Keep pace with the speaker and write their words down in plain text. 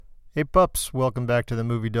Hey pups, welcome back to the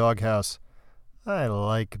movie Doghouse. I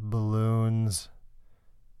like balloons.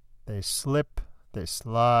 They slip, they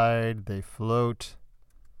slide, they float.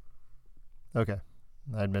 Okay,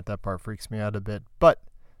 I admit that part freaks me out a bit. But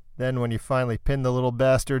then when you finally pin the little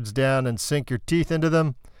bastards down and sink your teeth into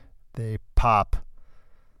them, they pop.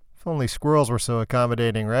 If only squirrels were so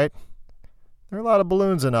accommodating, right? There are a lot of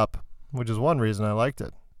balloons in Up, which is one reason I liked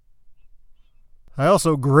it. I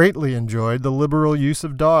also greatly enjoyed the liberal use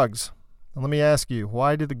of dogs. Now let me ask you,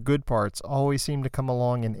 why do the good parts always seem to come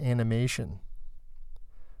along in animation?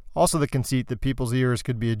 Also the conceit that people's ears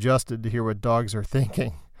could be adjusted to hear what dogs are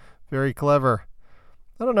thinking. Very clever.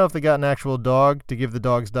 I don't know if they got an actual dog to give the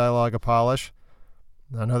dog's dialogue a polish.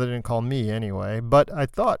 I know they didn't call me anyway, but I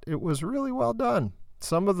thought it was really well done.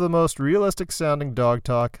 Some of the most realistic sounding dog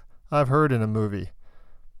talk I've heard in a movie.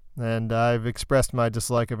 And I've expressed my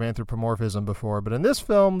dislike of anthropomorphism before, but in this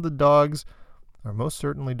film, the dogs are most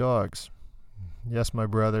certainly dogs. Yes, my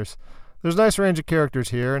brothers. There's a nice range of characters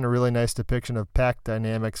here and a really nice depiction of pack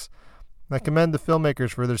dynamics. I commend the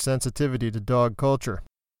filmmakers for their sensitivity to dog culture.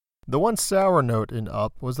 The one sour note in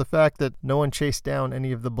Up was the fact that no one chased down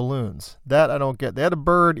any of the balloons. That I don't get. They had a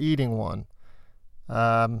bird eating one.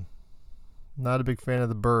 Not a big fan of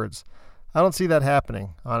the birds. I don't see that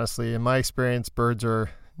happening, honestly. In my experience, birds are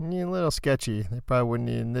a little sketchy. They'd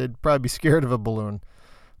probably be scared of a balloon.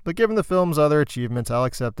 But given the film's other achievements, I'll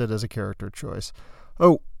accept it as a character choice.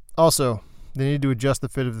 Oh, also, they need to adjust the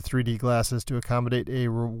fit of the 3D glasses to accommodate a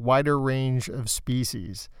wider range of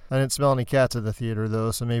species. I didn't smell any cats at the theater, though,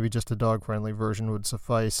 so maybe just a dog-friendly version would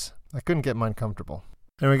suffice. I couldn't get mine comfortable.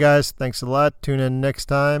 Anyway, guys, thanks a lot. Tune in next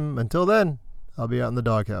time. Until then, I'll be out in the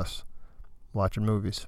doghouse watching movies.